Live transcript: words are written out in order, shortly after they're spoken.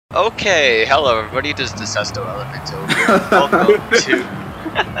Okay, hello everybody, this is the Sesto Elemental here.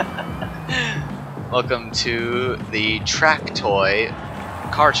 Welcome to the Track Toy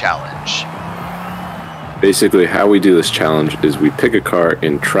Car Challenge. Basically, how we do this challenge is we pick a car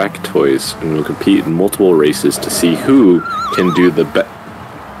in Track Toys and we'll compete in multiple races to see who can do the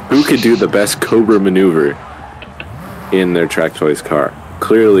best Cobra maneuver in their Track Toys car.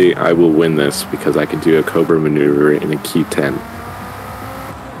 Clearly, I will win this because I can do a Cobra maneuver in a Q10.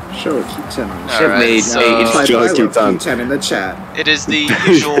 Show a Q10 on the Alright, so Q10 in the chat. it is the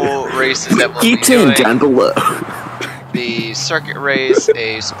usual races that we'll be doing. down below. The circuit race,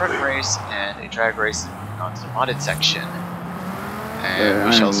 a sprint race, and a drag race on the modded section. And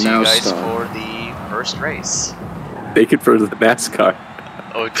we shall see you guys for the first race. Make it for the NASCAR.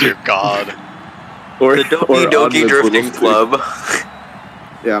 Oh dear God. Or the Doki Drifting Club.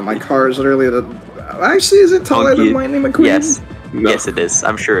 Yeah, my car is literally the... Actually, is it taller than Lightning McQueen? Yes. No. Yes, it is.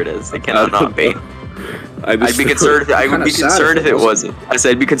 I'm sure it is. It cannot not be. I'd be concerned. I would be concerned if it wasn't. I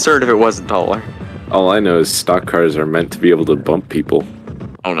said I'd be concerned if it wasn't taller. All I know is stock cars are meant to be able to bump people.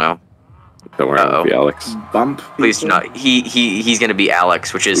 Oh no. Don't worry, I'll be Alex. Bump people? Please do not. He's gonna be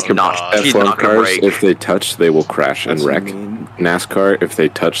Alex, which is not. He's F1 not gonna cars, break. if they touch, they will crash and wreck. NASCAR, if they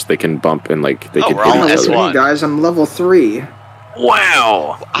touch, they can bump and they can hit we're all each other. S1. Guys, I'm level 3.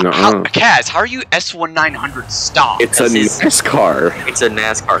 Wow. Kaz, how are you S1900 stock? It's a NASCAR. It's a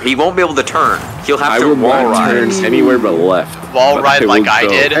NASCAR. He won't be able to turn. He'll have I to will wall not ride. turn anywhere but left. Wall ride like I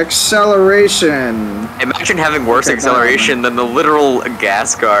did. Acceleration. Imagine having worse acceleration than the literal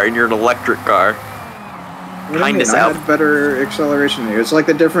gas car, and you're an electric car. What do you mean? I had better acceleration than you. It's like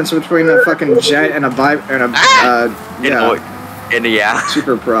the difference between a fucking jet and a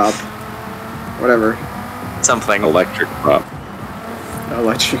super prop. Whatever. Something. Electric prop.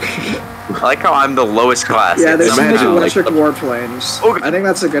 Electric. I like how I'm the lowest class. Yeah, there's so many Imagine, electric warplanes. Oh, I think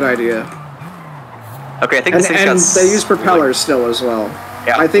that's a good idea. Okay, I think And, this thing's and got they use propellers still as well.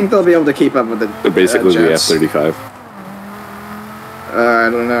 Yeah. I think they'll be able to keep up with the They're basically the jets. F-35. I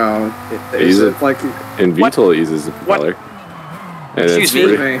don't know. Use Is it. it like... And VTOL uses the propeller. And Excuse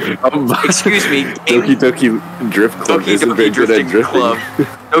me. Excuse me. Doki Doki Drift Club isn't very good at drifting.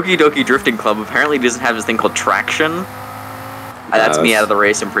 Doki Doki Drifting Club apparently doesn't have this thing called traction. That's me out of the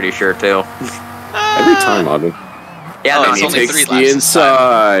race, I'm pretty sure, too. Every time, Auden. Yeah, Oh, no, it's he only takes 3 The laps this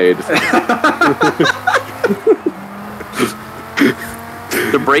time. inside.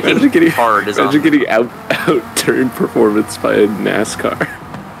 the braking hard is on. Imagine getting out-turned performance by a NASCAR.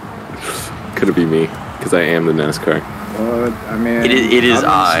 Could it be me? Because I am the NASCAR. Well, I mean... It is It's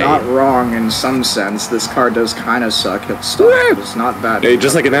not wrong in some sense. This car does kind of suck at stuff. But it's not bad. Hey,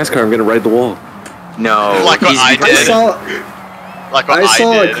 just like a NASCAR, I'm gonna ride the wall. No. Like what I did. I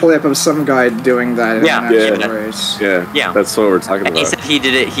saw a clip of some guy doing that in an actual race. Yeah, that's what we're talking And he about. said he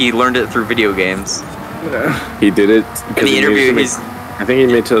did it, he learned it through video games. Yeah. He did it In because the interview, I think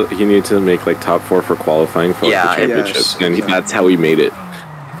he needed to make like top 4 for qualifying for the championship, and that's how he made it.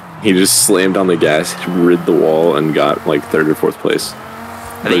 He just slammed on the gas, rid the wall, and got like 3rd or 4th place.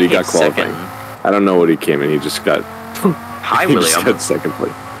 But he got qualifying. I don't know what he came in. He just got. Hi, he William. just got 2nd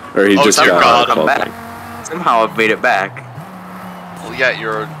place, or he just got qualifying. Somehow I've made it back. Well, yeah,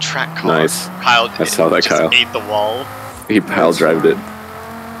 you're a track car. Nice. Kyle, I saw that, just Kyle. ate the wall. He pile drived it.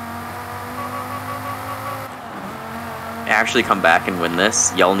 Actually come back and win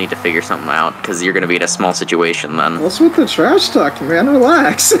this, y'all need to figure something out, because you're going to be in a small situation then. What's with the trash talk, man?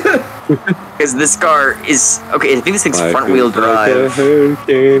 Relax. Because this car is... Okay, I think this thing's front-wheel drive. Here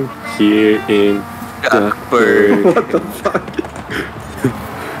in Duckburg. What the fuck?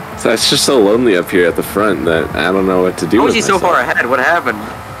 So it's just so lonely up here at the front that I don't know what to do. How with was he so myself. far ahead? What happened?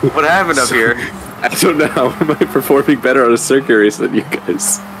 What happened up here? I don't know. How am I performing better on a circuit race than you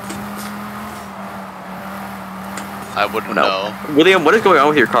guys? I wouldn't know. William, what is going on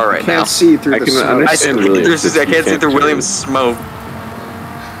with your car right now? Can't see through the smoke. I can't see through William's smoke.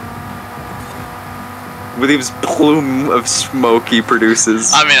 William's plume of smoke he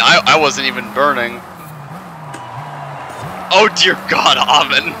produces. I mean, I wasn't even burning. Oh dear God,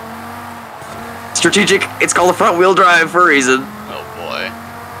 Amen. Strategic. It's called a front-wheel drive for a reason. Oh boy.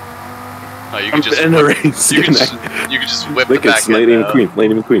 Oh, you could just in a race. you could just whip Look, the back it's Lady end and Queen.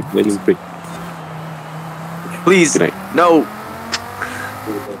 Lady and Queen. Lady and Queen. Please, Good night. no.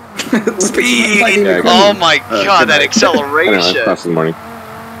 Speed. Yeah, Oh my God, that I know, acceleration! class in the morning.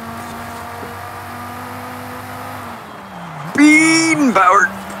 Bean powered.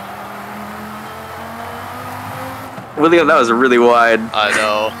 William, that was really wide. I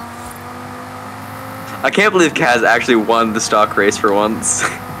know. I can't believe Kaz actually won the stock race for once.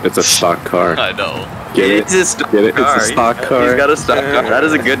 It's a stock car. I know. Get it? It's a stock Get it? car. It's a stock car. He's got a stock car. That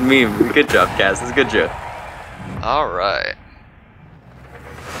is a good meme. Good job, Cass. That's a good joke. Alright.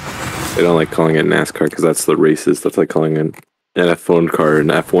 They don't like calling it NASCAR because that's the races. That's like calling an F1 car an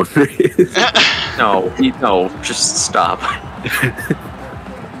F1 race. No, just stop.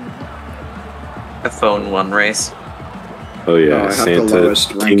 A phone one race. Oh yeah, I have Santa, the lowest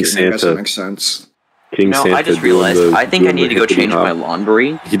King ranking. I guess that Santa, makes sense. King Santa. I just doing realized. the- I think I doing need the to go hippity change my hop.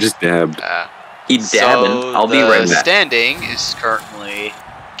 laundry. He just dabbed. He dabbing. I'll be right The back. standing is currently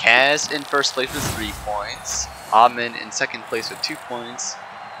Kaz in first place with 3 points, Amin in second place with 2 points,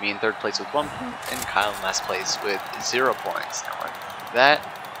 me in third place with 1 point, and Kyle in last place with 0 points. Now with that,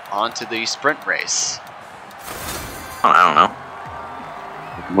 on to the sprint race. I don't know.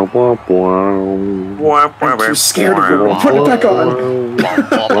 Wah, wah, wah. I'm too scared of it. Put it back on.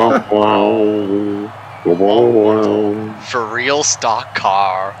 For real stock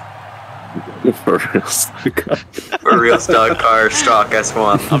car. For real stock car. A real stock car, stock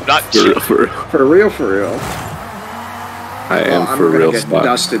S1. I'm not For real, joking. for real. For real. I am I'm for gonna real get stock.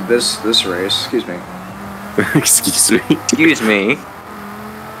 dusted this race. Excuse me. Excuse me. Excuse me.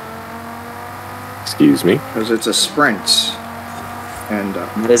 Excuse me. Because it's a sprint. And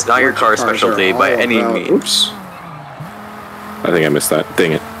That is not your car cars are specialty by all any about- means. Oops. I think I missed that.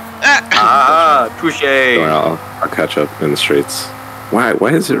 Dang it. Ah, touche. Don't worry, I'll catch up in the straights. Why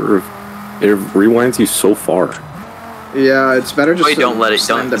is it? It rewinds you so far. Yeah, it's better just That's why to don't let it.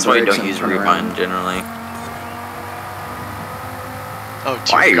 slam the That's why I brakes don't and use turn around. rewind generally. Oh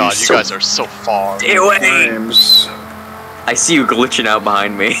Why are dear you God, you so- guys are so far. Stay away! Times. I see you glitching out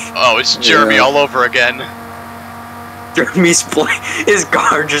behind me. Oh, it's Jeremy Yeah. all over again. Jeremy's his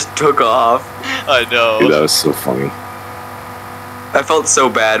car just took off. I know. Dude, that was so funny. I felt so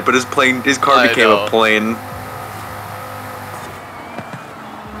bad, but his car I became know. a plane.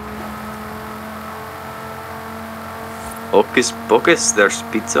 Focus, focus. There's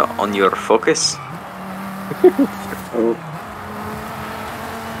pizza on your focus. Oh,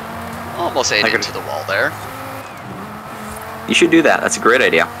 Almost ate I into the wall there. You should do that. That's a great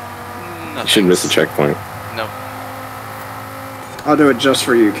idea. No You should miss a thanks. checkpoint. No. I'll do it just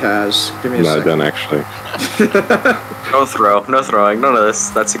for you, Kaz. Give me a Not second. done actually. No throw, no throwing, none of this.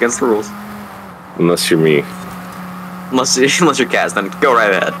 That's against the rules. Unless you're me. Unless you're Kaz, then go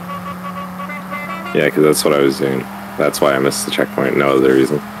right ahead. Yeah, because that's what I was doing. That's why I missed the checkpoint. No other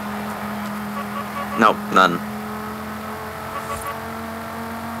reason. No, none.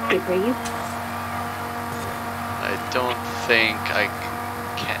 Wait for you. I don't think I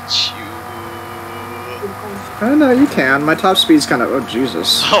can catch you. Oh, no, you can. My top speed's kind of... Oh,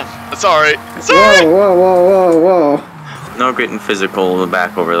 Jesus. Oh, sorry. Sorry. Whoa, whoa, whoa, whoa, whoa. No getting physical in the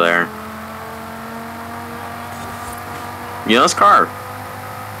back over there. You know this car?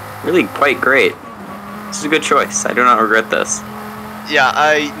 Really quite great. This is a good choice. I do not regret this. Yeah,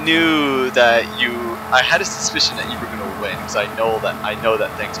 I knew that you. I had a suspicion that you were gonna win because I know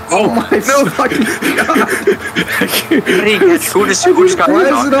that things. Oh my fucking god. Who just got Why is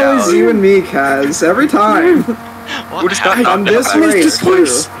knocked it always out? you and me, Kaz? Every time. What Who just got happened? knocked On out? this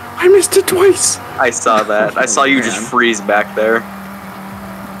race, too. I missed it twice. I saw that. I saw you just Man. freeze back there.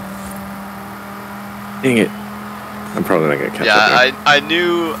 Dang it. I'm probably not gonna catch up. Yeah,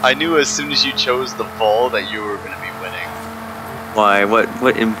 I knew as soon as you chose the vol that you were gonna be winning. Why?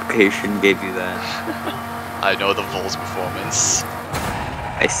 What implication gave you that? I know the vol's performance.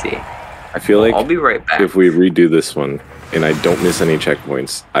 I see. I feel like I'll be right back. if we redo this one and I don't miss any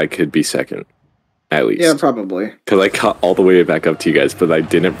checkpoints, I could be second. At least. Yeah, probably. Because I caught all the way back up to you guys, but I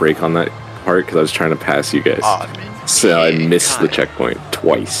didn't brake on that part because I was trying to pass you guys. Aw, man. So I missed the Kyle. checkpoint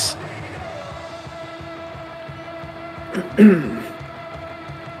twice.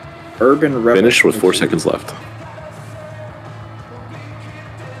 Urban Rebel. Finished with 4 seconds left.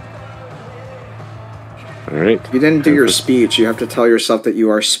 Alright. You didn't do your speech. You have to tell yourself that you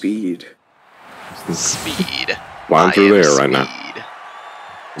are speed. Speed. Flying I through am there right now. speed.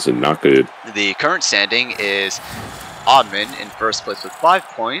 This is not good. The current standing is Oddman in first place with 5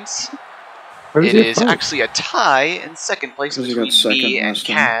 points. Where It he is from? actually a tie in second place Because he got between me second and last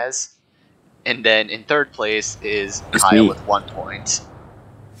time. Kaz. And then in third place is It's Kyle me. with 1 point.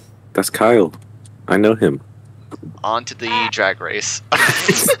 That's Kyle. I know him. On to the drag race.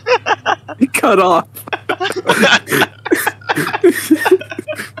 He cut off.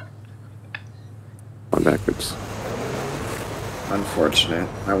 On backwards. Unfortunate.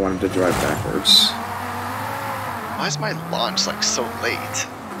 I wanted to drive backwards. Why is my launch like so late?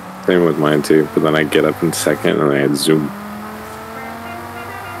 Same with mine too, but then I get up in second and I had zoom.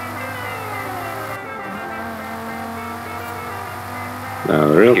 Now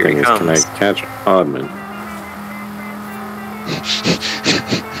the real Here thing he is, can I comes. catch Oddman?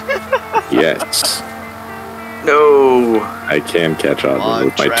 Yes. No. I can catch Oddman on,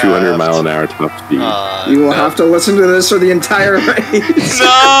 with my draft. 200-mile-an-hour top speed. You will have to listen to this for the entire race.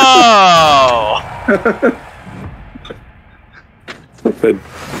 No!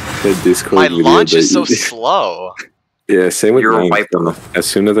 that Discord My video launch that is so you- slow. Yeah, same with You're a mine. wiper. As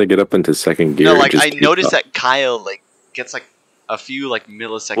soon as I get up into second gear, No, it like just I takes noticed off. that Kyle like gets like a few like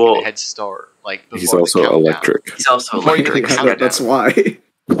millisecond Well, head start. Like before He's the also countdown. electric. He's also Before you electric. can count it That's down. why.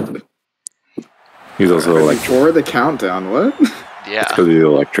 He's also electric. Before the countdown, what? Yeah. Because he's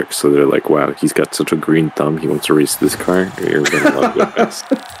electric, so they're like, wow, he's got such a green thumb, he wants to race this car. You're gonna love it best.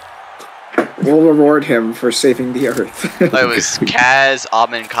 We'll reward him for saving the Earth. It was Kaz,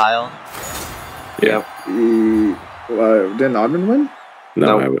 Oddman, Kyle. Yeah. Didn't Oddman win?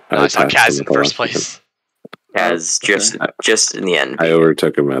 No, No. I saw passed Kaz him in at the first last place. Has just in the end. I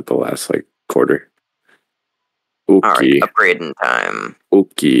overtook him at the last like quarter. Okay. Alright, upgrade in time.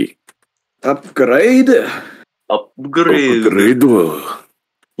 Okay. Upgrade. Upgrade.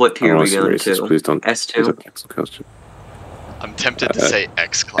 What I tier don't are want we to see going races. to? Please don't. S2? Please don't cancel question. I'm tempted to say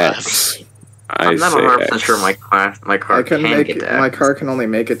X class. X. I'm not say 100% X. sure my car I can can get to my X. car can only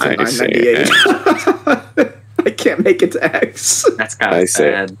make it to I say 998. I can't make it to X. That's kind I of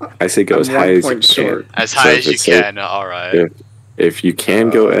say- sad. I say go I'm as 1 high as you point short. can. As So high if as you it's like- can. All right. Yeah. If you can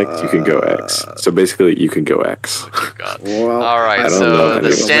go X, you can go X. So basically, you can go X. Oh, God. Well, All right. I don't know So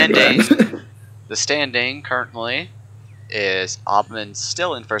if the anyone standing, will the standing currently is Oddman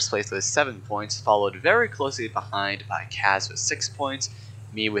still in first place with 7 points, followed very closely behind by Kaz with 6 points,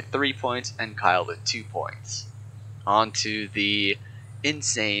 me with 3 points, and Kyle with 2 points. On to the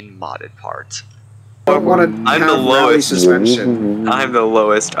insane modded part. I don't want to I'm have the rally lowest. suspension. I'm the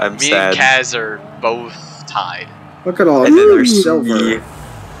lowest. I'm Me sad. and Kaz are both tied. Look at all And then your there's silver. me.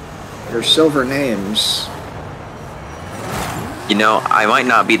 Your silver names. You know, I might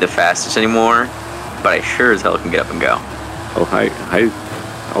not be the fastest anymore, but I sure as hell can get up and go. Oh, hi.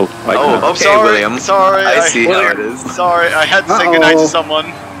 Oh, hi. Oh, okay, sorry, William. Sorry, I see how it is. Sorry, I had to say goodnight Uh-oh. to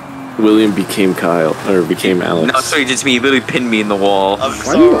someone. William became Kyle, or became Alex. No, so he just me. He literally pinned me in the wall. I'm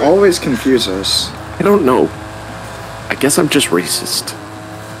Why do you sorry. always confuse us? I don't know. I guess I'm just racist.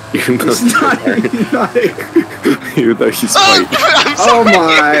 Even though, He's not. even though he's Oh, white. I'm sorry. Oh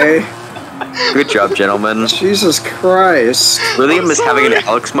my! Good job, gentlemen. Jesus Christ! William is having an sorry.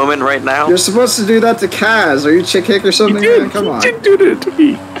 Alex moment right now. You're supposed to do that to Kaz. Are you chick kick or something? Man, come on. He did do it to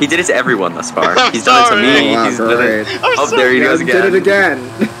me. He did it to everyone thus far. I'm He's done it to sorry. me. Oh, wow, He's done it. great. I'm Oh, sorry. there he goes Kaz again. did it again.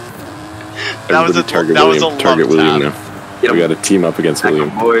 That was Everybody that was a target love William tap. now. Get We him. got to team up against Back William.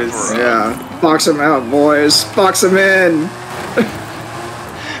 up, boys. Yeah, box him out, boys. Box him in.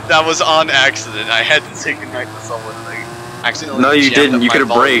 That was on accident. I had to say goodnight to someone. And I accidentally No, you jammed didn't. up You my could have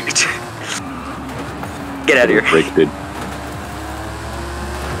volume. braked. Get out of here. Break did.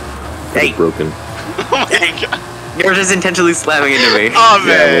 Hey, Broken. Oh my god. you're just intentionally slamming into me. Oh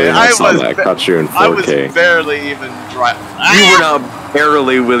Yeah, man, William, I saw that. I caught you in I was 4K. barely even driving. You were not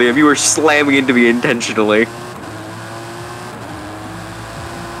barely, William. You were slamming into me intentionally.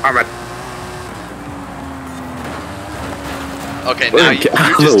 Okay, now, William, get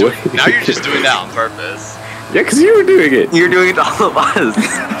out of the way. now you're just doing that on purpose. Yeah, because you were doing it. You're doing it to all of us.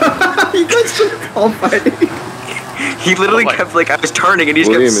 You guys should all fighting. He literally Oh my- kept, like, I was turning and he just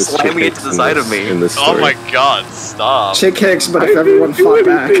William kept is slamming chick into the in side this- of me. In this Oh story. my god, stop. Chick kicks, but if I everyone didn't do fought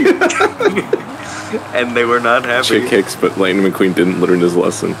back. anything. And they were not happy. Chick kicks, but Lightning McQueen didn't learn his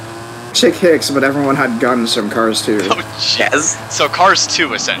lesson. Chick hicks, but everyone had guns from Cars too. Oh jeez. Yes. So Cars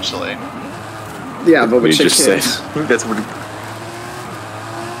 2 essentially. Yeah, but We with chick just said. hicks. That's what.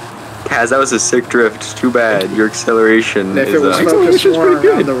 Kaz, that was a sick drift. Too bad. Your acceleration If is. it was focused Acceleration's more pretty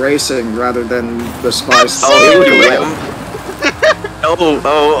around good. the racing rather than the spice. Oh, William.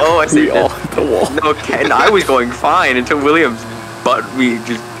 Oh, I see. We all hit the wall. No, Ken, I was going fine until Williams butt me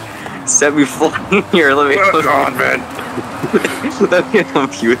just set me flying here. Let me. Let me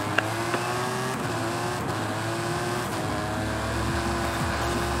help you.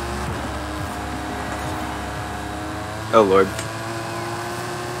 Oh lord.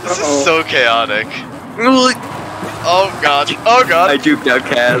 This Uh-oh. is so chaotic. Oh god. Oh I god. juked out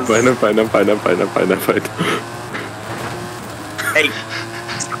Kaz. Find.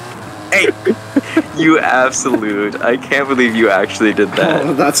 Hey, you absolute! I can't believe you actually did that.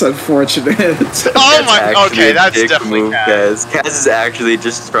 Oh, that's unfortunate. Oh That's my. actually Okay, a that's dick definitely move, Kaz. Kaz. Kaz is actually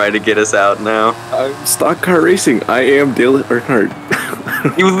just trying to get us out now. I'm stock car racing. I am Dale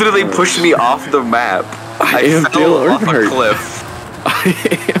Earnhardt. You literally pushed me off the map. I am fell Dale off a Earnhardt. cliff. I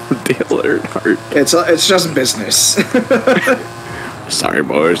am Dale Earnhardt. It's just business. Sorry,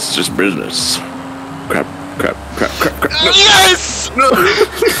 boys. It's just business. Crap. Yes!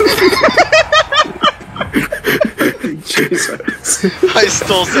 Jesus. I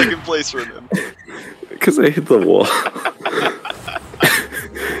stole second place from him. Because I hit the wall.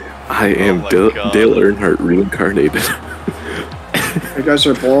 I am Dale Earnhardt reincarnated. You guys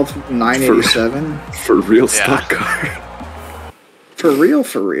are both 987? For real stock car. For real,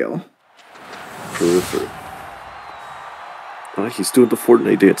 for real. For real. Oh, he's doing the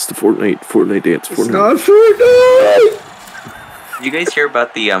Fortnite dance, the Fortnite dance, It's not Fortnite! Did you guys hear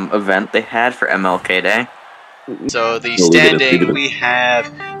about the event they had for MLK Day? So the standing, we have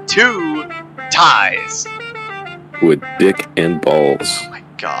 2 ties. With dick and balls. Oh my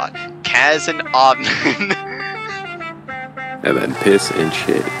god. Kaz and Obman. And then piss and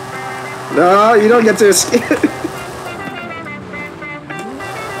shit. No, you don't get to escape.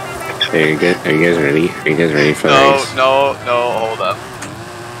 Hey, are you guys ready? Are you guys ready for the race? No, hold up.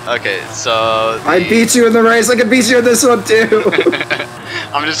 Okay, so... I beat you in the race, I can beat you in this one too!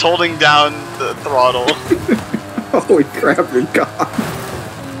 I'm just holding down the throttle. Holy crap, you're gone.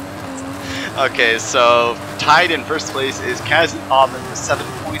 Okay, so tied in first place is Kaz and Obman with 7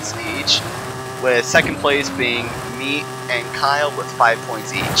 points each, with second place being me and Kyle with 5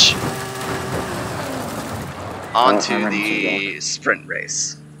 points each. On to the sprint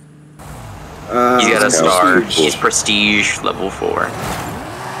race. He's got a star. Huge. He's prestige level 4.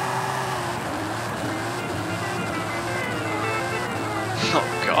 Oh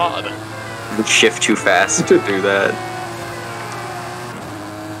god. Shift too fast to do that.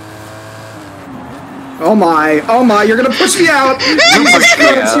 Oh my, you're gonna push me out! Jesus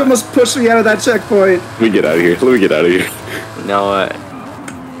Christ, you almost pushed me out of that checkpoint. Let me get out of here. No,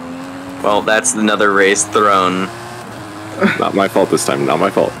 well, that's another race thrown. Not my fault this time, not my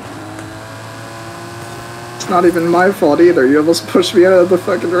fault. It's not even my fault either. You almost pushed me out of the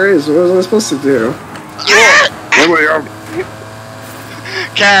fucking race. What was I supposed to do?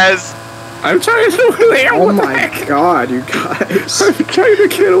 Kaz! I'm trying to Oh my god, you guys. I'm trying to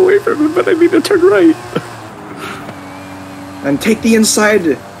get away from him, but I need to turn right. And take the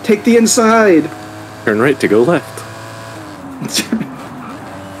inside. Take the inside. Turn right to go left.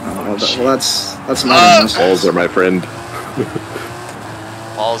 Well, that's my Balls are my friend.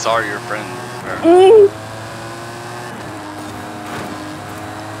 Balls are your friend.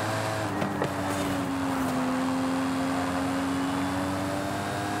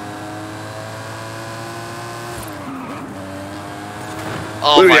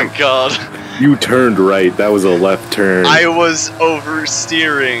 Oh my god. You turned right. That was a left turn. I was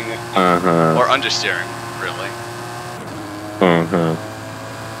oversteering. Uh-huh. Or understeering, really. Uh-huh.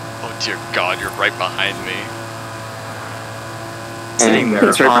 Oh dear god, you're right behind me. Sitting there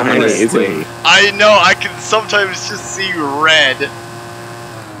It's right behind me, isn't ominously. he? I know, I can sometimes just see red.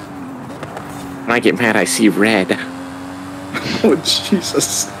 When I get mad, I see red. Oh,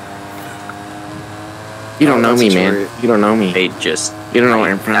 Jesus. You don't know me, that's man. great. You don't know me. They just... You don't know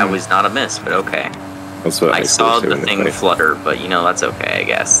where I'm from. That was not a miss, but okay. That's what I saw supposed to the in thing fight. flutter, but you know, that's okay, I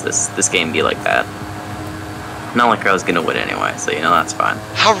guess. This game be like that. Not like I was gonna win anyway, so you know, that's fine.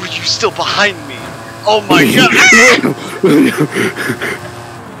 How are you still behind me? Oh my god!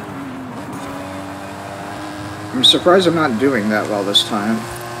 I'm surprised I'm not doing that well this time.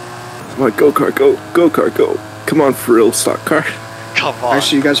 Come on, go kart, go. Go kart, go. Come on, for real, stock car. Come on.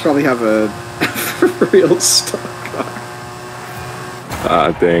 Actually, you guys probably have a real stock car.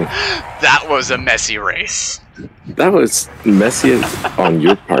 Ah, dang. That was a messy race. That was messy on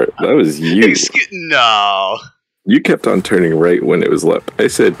your part. That was you. No. You kept on turning right when it was left. I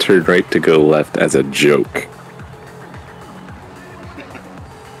said turn right to go left as a joke.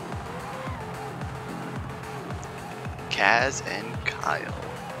 Kaz and Kyle.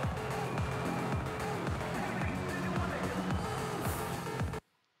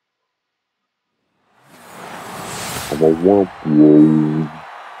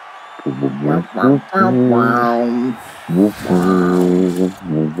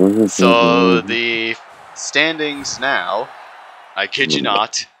 So the standings now, I kid you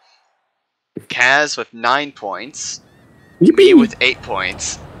not, Kaz with 9 points, me with 8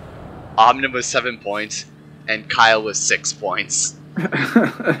 points, Omnin with 7 points, and Kyle with 6 points.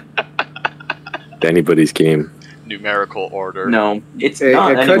 Anybody's game. Numerical order. No, it's It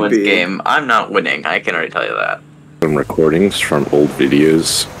not could anyone's be. game. I'm not winning, I can already tell you that. Some recordings from old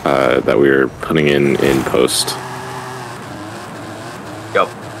videos that we were putting in post. Yup.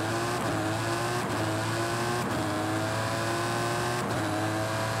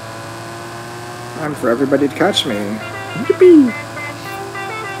 Time for everybody to catch me.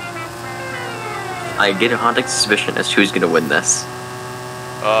 I get a haunting suspicion as to who's gonna win this.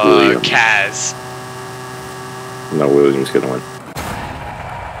 William. Kaz. No, William's gonna win.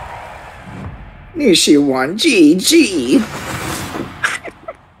 Nishiwan GG.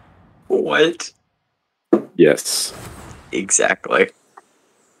 What? Yes. Exactly.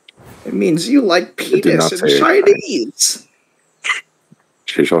 It means you like did penis not in say it. Chinese.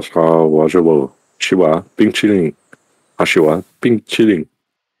 吃小烧我是我吃完冰淇淋，还是玩冰淇淋。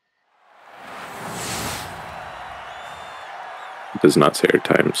Does not say our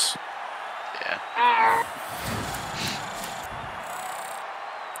times. Yeah.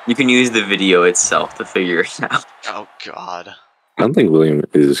 You can use the video itself to figure it out. Oh God. I don't think William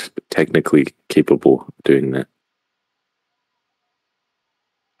is technically capable of doing that.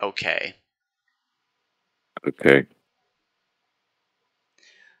 Okay. Okay.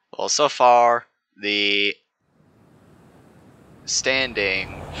 Well, so far the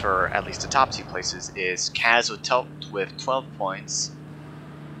standing for at least the top 2 places is Kaz with 12 points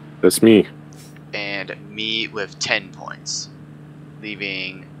That's me. and me with 10 points,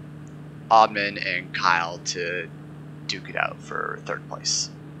 leaving Oddman and Kyle to duke it out for 3rd place.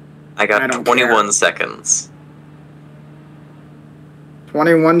 I got I don't 21 care. seconds.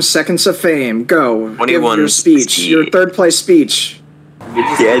 21 seconds of fame. Go. 21 Give your speech. ski. Your 3rd place speech.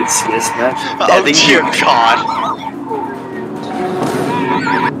 Yeah, Oh dear God.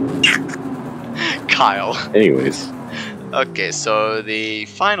 Kyle. Anyways, Okay, so the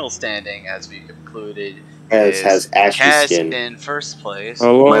final standing, as we concluded, Has ashy Kaz skin. in 1st place.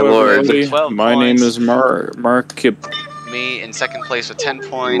 Hello, My lord. everybody. 12 My name points. is Mark. Me in 2nd place with 10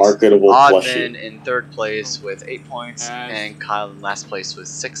 points. Marketable Oddman plushie. in 3rd place with 8 points. And Kyle in last place with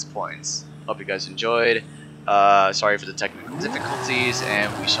 6 points. Hope you guys enjoyed. Sorry for the technical difficulties, and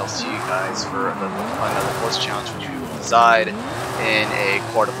we shall see you guys for another Forza challenge, which we will decide in a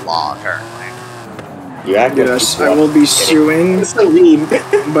court of law, apparently. You act like Yes, you I will be suing, It's so mean.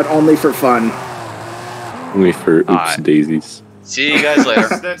 but only for fun. only for oops Alright. daisies. See you guys later.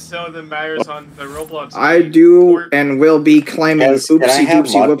 That's so that matters on the Roblox. I do and will be claiming Can I oopsie have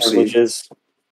doopsie mod whoopsie. privileges?